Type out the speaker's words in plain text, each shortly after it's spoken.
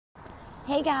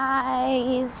Hey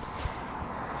guys,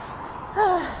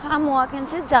 I'm walking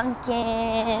to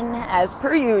Dunkin' as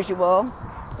per usual,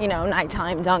 you know,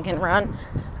 nighttime Dunkin' run.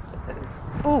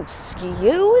 Ooh,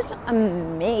 excuse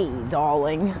me,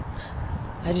 darling.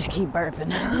 I just keep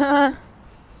burping.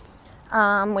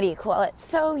 What do you call it?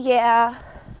 So yeah,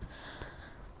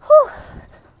 whew.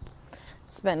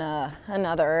 It's been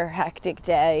another hectic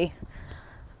day.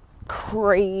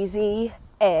 Crazy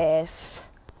ass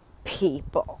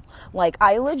people. Like,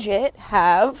 I legit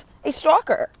have a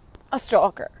stalker.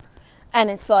 And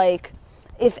it's like,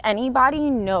 if anybody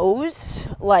knows,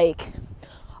 like,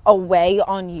 a way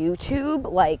on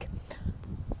YouTube, like,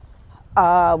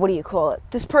 what do you call it?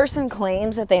 This person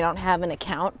claims that they don't have an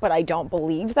account, but I don't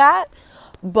believe that.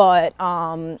 But,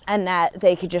 and that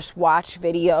they could just watch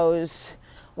videos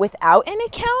without an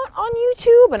account on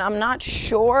YouTube, and I'm not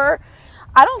sure.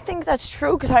 I don't think that's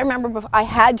true, because I remember I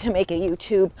had to make a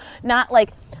YouTube, not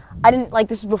like, I didn't, like,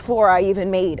 this is before I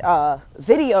even made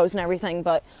videos and everything,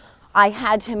 but I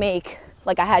had to make,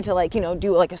 like, I had to, like, you know,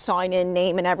 do, like, a sign-in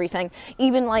name and everything.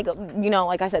 Even, like, you know,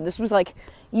 like I said, this was, like,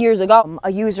 years ago, a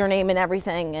username and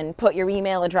everything, and put your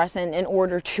email address in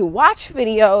order to watch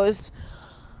videos.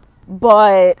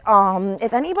 But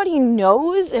if anybody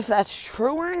knows if that's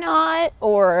true or not,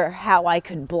 or how I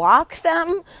could block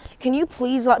them, can you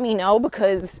please let me know,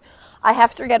 because I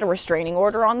have to get a restraining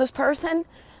order on this person,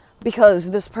 because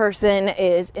this person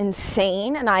is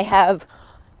insane, and I have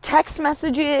text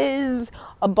messages,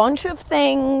 a bunch of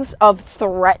things of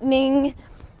threatening,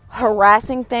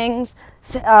 harassing things,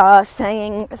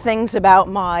 saying things about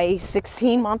my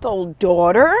 16-month-old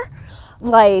daughter.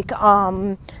 Like,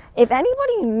 if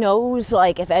anybody knows,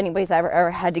 like, if anybody's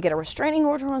ever had to get a restraining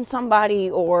order on somebody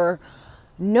or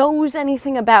knows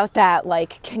anything about that,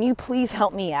 like, can you please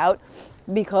help me out?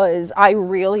 Because I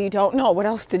really don't know what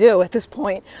else to do at this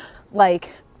point.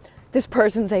 Like, this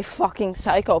person's a fucking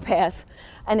psychopath,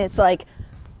 and it's like,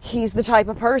 he's the type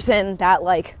of person that,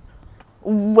 like,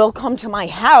 will come to my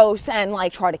house and,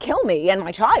 like, try to kill me and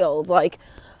my child, like,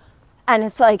 and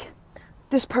it's like,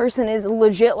 this person is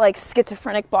legit, like,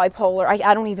 schizophrenic, bipolar.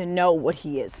 I don't even know what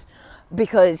he is,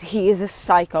 because he is a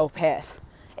psychopath.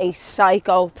 A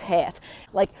psychopath.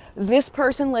 Like, this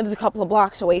person lives a couple of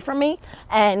blocks away from me,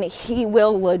 and he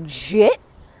will legit,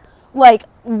 like,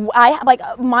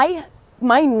 my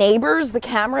neighbors, the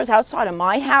cameras outside of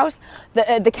my house,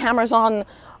 the cameras on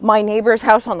my neighbor's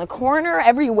house on the corner,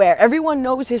 everywhere. Everyone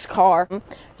knows his car,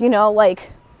 you know,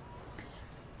 like,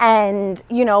 and,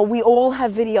 you know, we all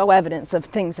have video evidence of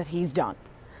things that he's done.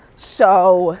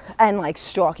 So, and, like,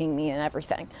 stalking me and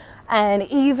everything. And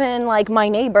even, like, my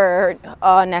neighbor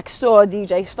next door,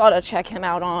 DJ Stutter, check him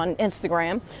out on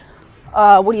Instagram.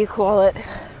 What do you call it?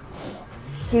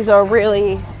 He's a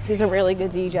really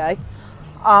good DJ.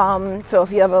 So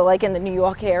if you ever, like, in the New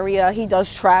York area, he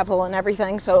does travel and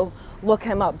everything. So look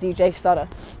him up, DJ Stutter.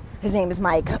 His name is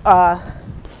Mike. On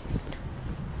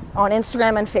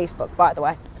Instagram and Facebook, by the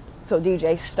way. So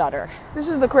DJ Stutter. This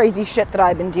is the crazy shit that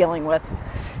I've been dealing with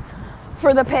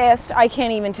for the past, I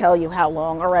can't even tell you how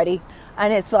long already.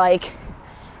 And it's like,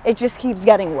 it just keeps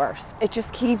getting worse. It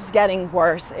just keeps getting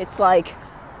worse. It's like,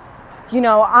 you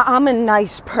know, I'm a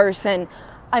nice person.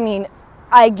 I mean,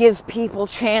 I give people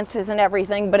chances and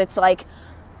everything, but it's like,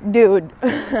 dude,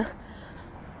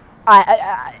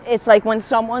 it's like when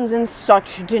someone's in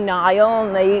such denial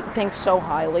and they think so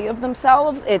highly of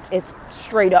themselves, it's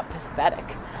straight up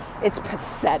pathetic. It's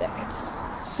pathetic.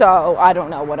 So I don't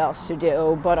know what else to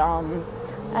do, but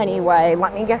anyway,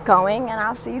 let me get going, and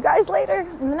I'll see you guys later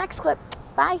in the next clip.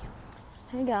 Bye.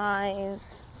 Hey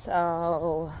guys,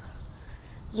 so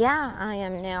yeah, I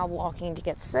am now walking to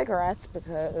get cigarettes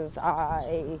because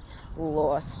I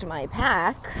lost my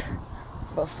pack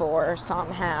before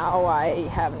somehow. I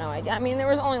have no idea. I mean, there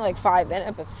was only like 5 in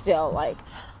it, but still, like,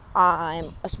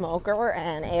 I'm a smoker,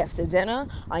 and after dinner,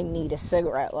 I need a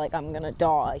cigarette. Like, I'm gonna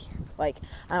die. Like,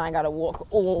 and I gotta walk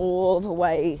all the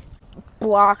way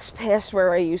blocks past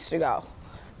where I used to go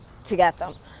to get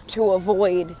them, to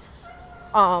avoid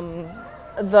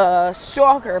the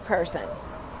stalker person.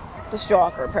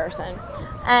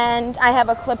 And I have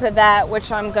a clip of that,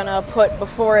 which I'm gonna put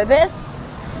before this,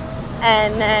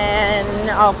 and then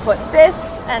I'll put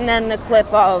this, and then the clip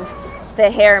of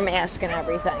the hair mask and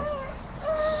everything.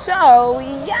 So,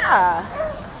 yeah.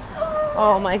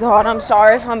 Oh my God, I'm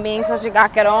sorry if I'm being such a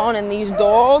gack-it-on, and these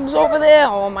dogs over there,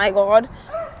 oh my God.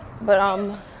 But,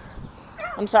 I'm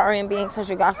sorry I'm being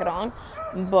such a gack-it-on,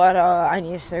 but, I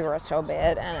need a cigarette so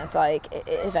bad, and it's like,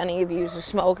 if any of you are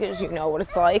smokers, you know what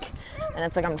it's like, and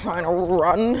it's like I'm trying to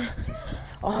run.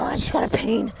 Oh, I just got a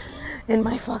pain in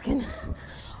my fucking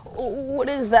What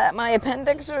is that? My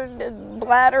appendix or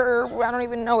bladder? Or I don't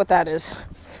even know what that is.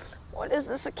 What is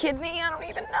this? A kidney? I don't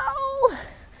even know.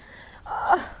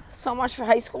 So much for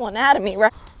high school anatomy,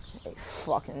 right? Hey,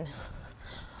 fucking.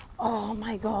 Oh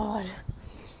my God.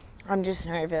 I'm just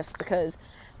nervous because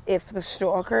if the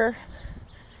stalker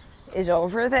is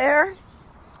over there,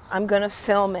 I'm gonna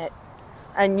film it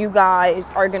and you guys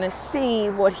are gonna see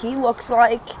what he looks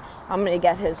like. I'm gonna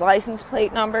get his license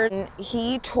plate number. And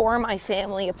he tore my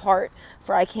family apart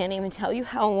for I can't even tell you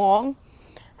how long.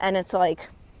 And it's like,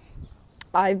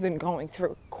 I've been going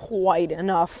through quite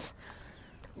enough,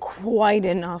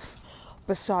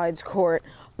 besides court,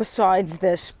 besides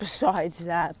this, besides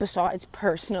that, besides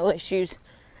personal issues.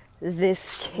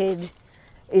 This kid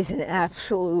is an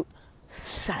absolute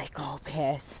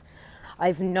psychopath.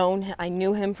 I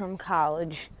knew him from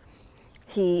college.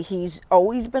 He's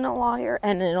always been a liar,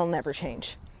 and it'll never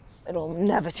change. It'll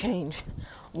never change.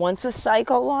 Once a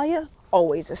psycho liar,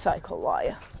 always a psycho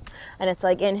liar. And it's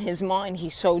like in his mind,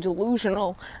 he's so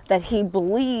delusional that he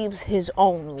believes his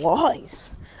own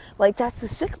lies. Like, that's the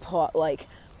sick part. Like,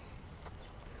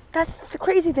 that's the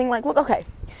crazy thing. Like, look, okay,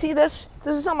 see this?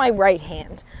 This is on my right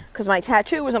hand, because my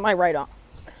tattoo was on my right arm.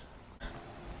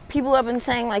 People have been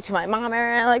saying, like, to my mom,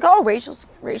 and like, oh, Rachel's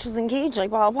engaged, like,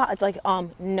 blah, blah, blah. It's like,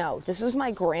 no, this is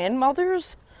my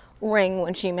grandmother's ring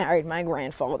when she married my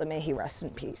grandfather. May he rest in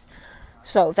peace.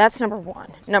 So that's number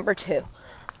one. Number two,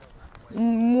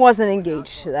 wasn't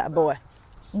engaged to that boy.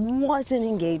 Wasn't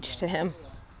engaged to him.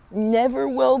 Never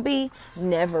will be.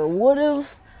 Never would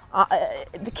have.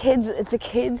 The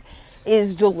kid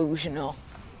is delusional.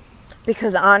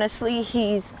 Because honestly,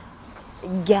 he's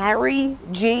Gary,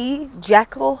 G,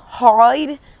 Jekyll,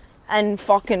 Hyde, and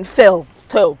fucking Phil,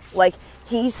 too. Like,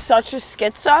 he's such a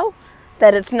schizo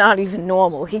that it's not even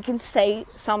normal. He can say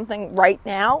something right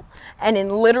now, and in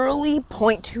literally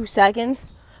 0.2 seconds,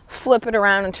 flip it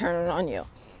around and turn it on you.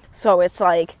 So it's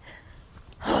like,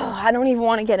 I don't even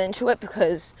want to get into it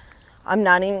because I'm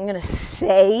not even going to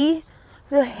say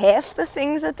half the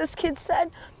things that this kid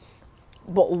said.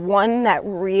 But one that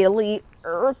really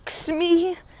irks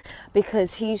me,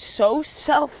 because he's so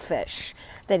selfish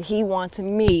that he wants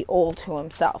me all to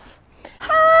himself.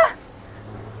 Ha!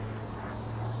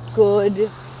 Good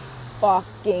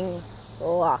fucking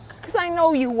luck. Because I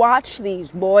know you watch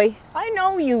these, boy. I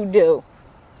know you do.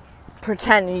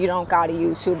 Pretending you don't got a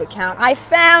YouTube account. I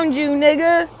found you,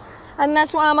 nigga. And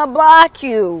that's why I'ma block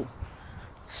you.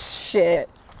 Shit.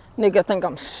 Nigga think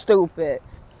I'm stupid.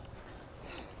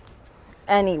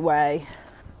 Anyway.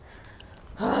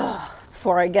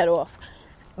 Before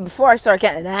I start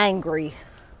getting angry.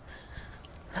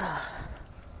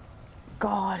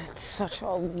 God, it's such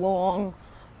a long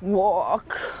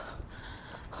walk.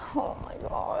 Oh my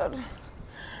God.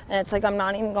 And it's like I'm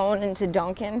not even going into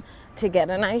Dunkin' to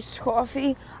get an iced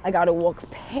coffee. I gotta walk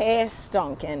past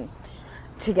Dunkin'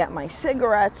 to get my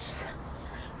cigarettes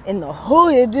in the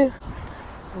hood.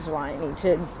 This is why I need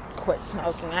to quit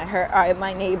smoking. I heard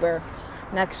my neighbor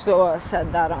next door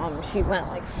said that she went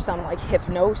like for some like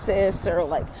hypnosis or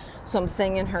like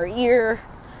something in her ear,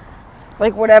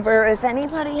 like whatever. If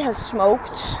anybody has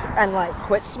smoked and like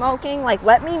quit smoking, like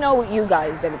let me know what you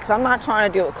guys did, because I'm not trying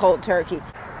to do it cold turkey.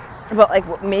 But like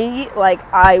with me, like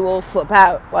I will flip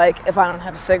out like if I don't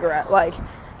have a cigarette, like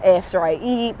after I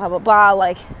eat, blah blah blah,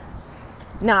 like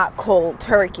not cold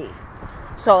turkey.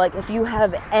 So like if you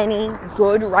have any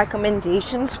good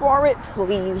recommendations for it,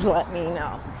 please let me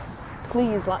know.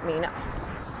 Please let me know.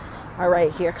 All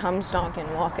right, here comes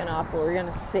Duncan walking up. We're going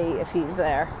to see if he's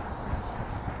there.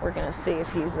 We're going to see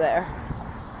if he's there.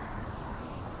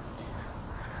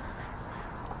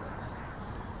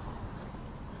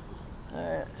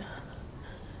 All right.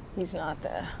 He's not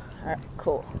there. All right,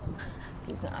 cool.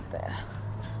 He's not there.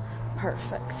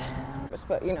 Perfect.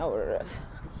 But you know what it is.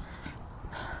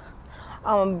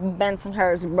 I'm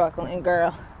Bensonhurst, Brooklyn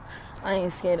girl. I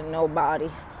ain't scared of nobody.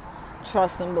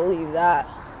 Trust and believe that.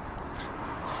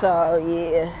 So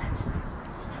yeah.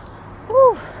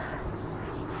 Whew.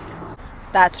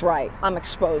 That's right. I'm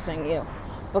exposing you.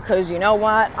 Because you know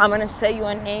what? I'm going to say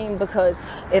your name, because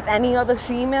if any other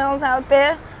females out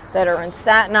there that are in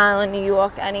Staten Island, New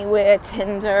York, anywhere,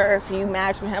 Tinder, if you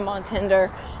match with him on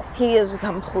Tinder, he is a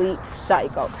complete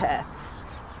psychopath.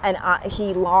 And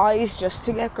he lies just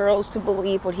to get girls to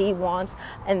believe what he wants.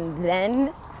 And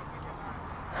then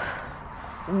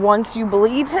once you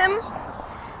believe him,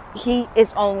 he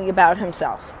is only about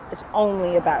himself. It's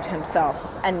only about himself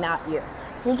and not you.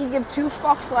 He can give two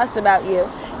fucks less about you.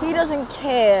 He doesn't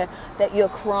care that you're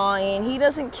crying. He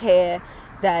doesn't care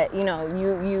that, you know,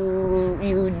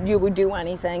 you would do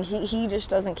anything. He just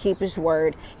doesn't keep his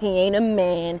word. He ain't a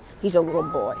man. He's a little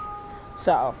boy.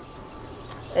 So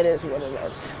it is what it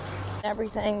is.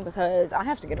 Everything, because I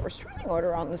have to get a restraining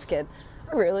order on this kid.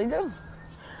 I really do.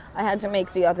 I had to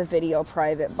make the other video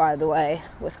private, by the way,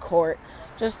 with court,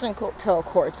 just until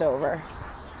court's over.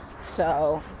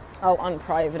 So I'll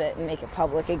unprivate it and make it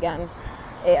public again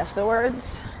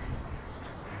afterwards.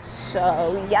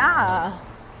 So yeah.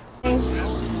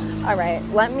 All right,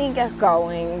 let me get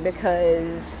going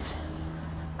because,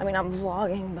 I mean, I'm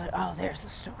vlogging, but oh, there's the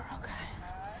store. Okay.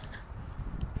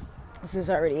 This is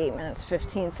already 8 minutes,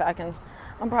 15 seconds.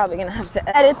 I'm probably gonna have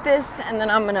to edit this and then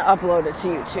I'm gonna upload it to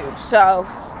YouTube. So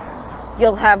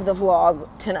you'll have the vlog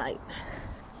tonight.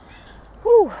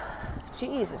 Whew,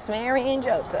 Jesus, Mary and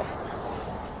Joseph.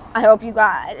 I hope you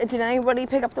got, did anybody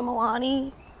pick up the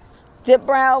Milani dip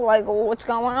brow? Like, what's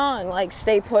going on? Like,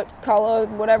 stay put color,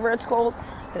 whatever it's called.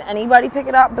 Did anybody pick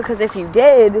it up? Because if you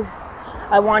did,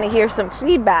 I want to hear some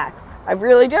feedback. I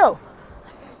really do.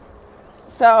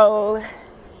 So,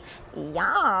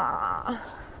 yeah.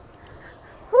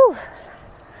 Whew.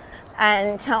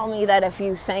 And tell me that if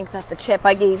you think that the chip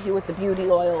I gave you with the beauty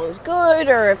oil is good,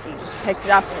 or if you just picked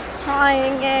it up and you're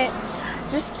trying it.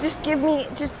 Just give me,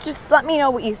 just let me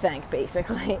know what you think,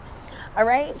 basically. All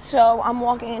right, so I'm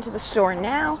walking into the store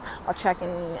now. I'll check in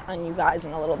on you guys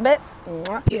in a little bit.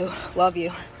 Love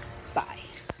you. Bye.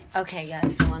 Okay,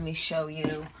 guys, so let me show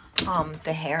you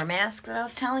the hair mask that I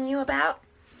was telling you about.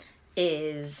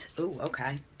 Is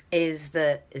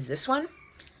this one?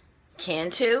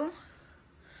 Cantu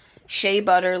Shea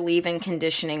Butter Leave-In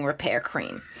Conditioning Repair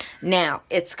Cream. Now,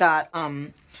 it's got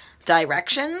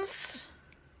directions.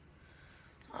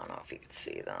 I don't know if you can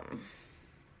see them.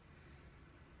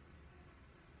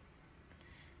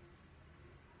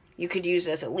 You could use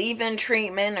it as a leave-in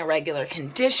treatment, a regular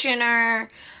conditioner,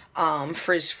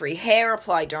 frizz-free hair,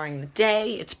 apply during the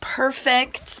day. It's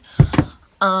perfect.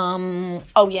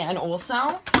 Oh yeah, and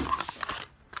also,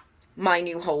 my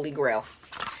new holy grail.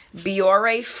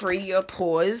 Biorè Free Your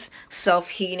Pores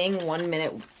Self-Heating 1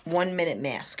 minute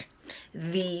mask.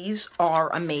 These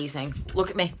are amazing. Look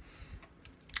at me.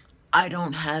 I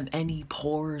don't have any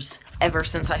pores ever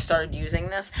since I started using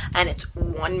this, and it's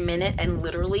 1 minute, and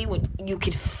literally when you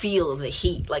could feel the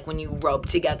heat, like when you rub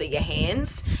together your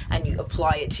hands and you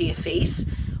apply it to your face.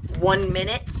 1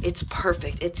 minute, it's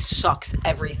perfect. It sucks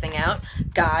everything out.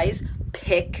 Guys,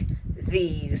 pick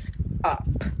these up.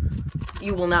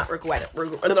 You will not regret it. We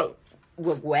will not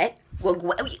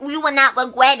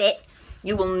regret it.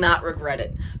 You will not regret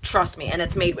it. Trust me, and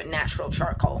it's made with natural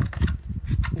charcoal.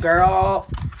 Girl.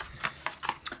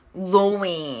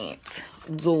 Louise.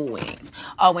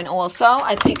 Oh, and also,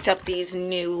 I picked up these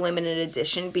new limited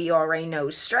edition Biorè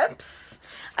nose strips.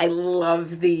 I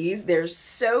love these. They're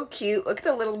so cute. Look at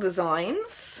the little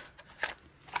designs.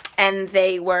 And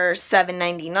they were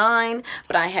 $7.99,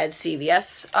 but I had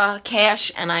CVS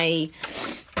cash, and I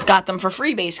got them for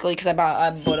free, basically, because I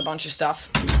bought a bunch of stuff,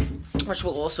 which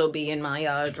will also be in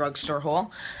my drugstore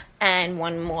haul. And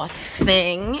one more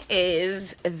thing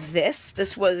is this.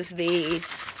 This was the,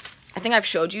 I think I've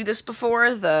showed you this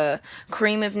before, the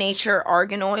Cream of Nature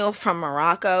Argan Oil from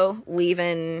Morocco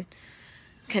leave-in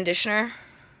conditioner.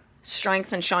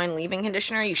 Strength and Shine leave-in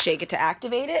conditioner. You shake it to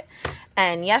activate it.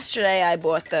 And yesterday I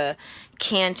bought the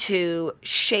Cantu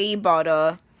Shea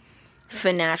Butter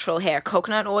for natural hair.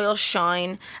 Coconut oil,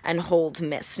 shine, and hold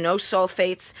mist. No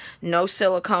sulfates, no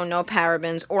silicone, no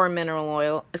parabens, or mineral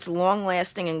oil. It's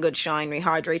long-lasting and good shine.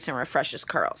 Rehydrates and refreshes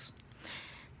curls.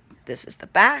 This is the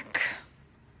back.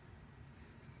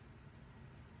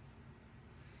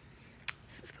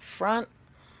 This is the front.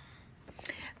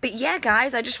 But yeah,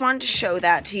 guys, I just wanted to show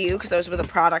that to you because those were the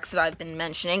products that I've been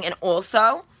mentioning. And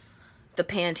also, the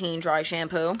Pantene Dry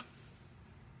Shampoo.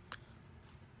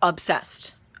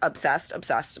 Obsessed. Obsessed,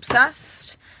 obsessed,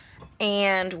 obsessed.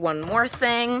 And one more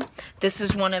thing. This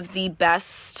is one of the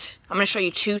best. I'm going to show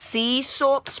you 2 sea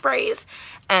salt sprays.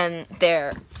 And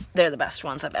they're the best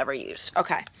ones I've ever used.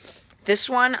 Okay. This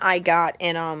one I got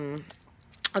in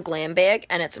a glam bag.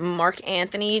 And it's Marc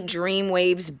Anthony Dream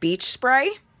Waves Beach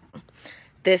Spray.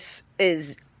 This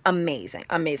is amazing.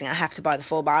 Amazing. I have to buy the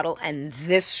full bottle. And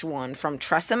this one from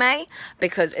Tresemè,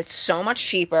 because it's so much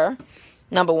cheaper.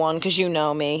 Number one, because you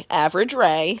know me,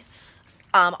 AverageRaee.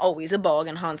 I'm always a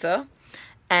bargain hunter.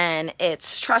 And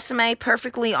it's Tresemè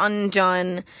Perfectly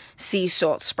Undone Sea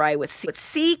Salt Spray with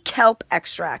sea kelp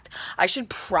extract. I should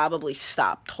probably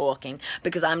stop talking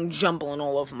because I'm jumbling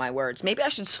all over my words. Maybe I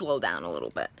should slow down a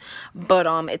little bit. But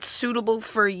it's suitable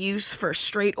for use for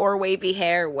straight or wavy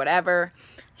hair, whatever.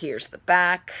 Here's the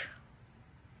back.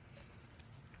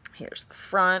 Here's the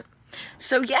front.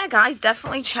 So yeah, guys,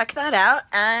 definitely check that out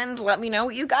and let me know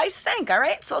what you guys think. All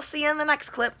right, so I'll see you in the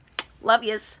next clip. Love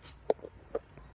yous.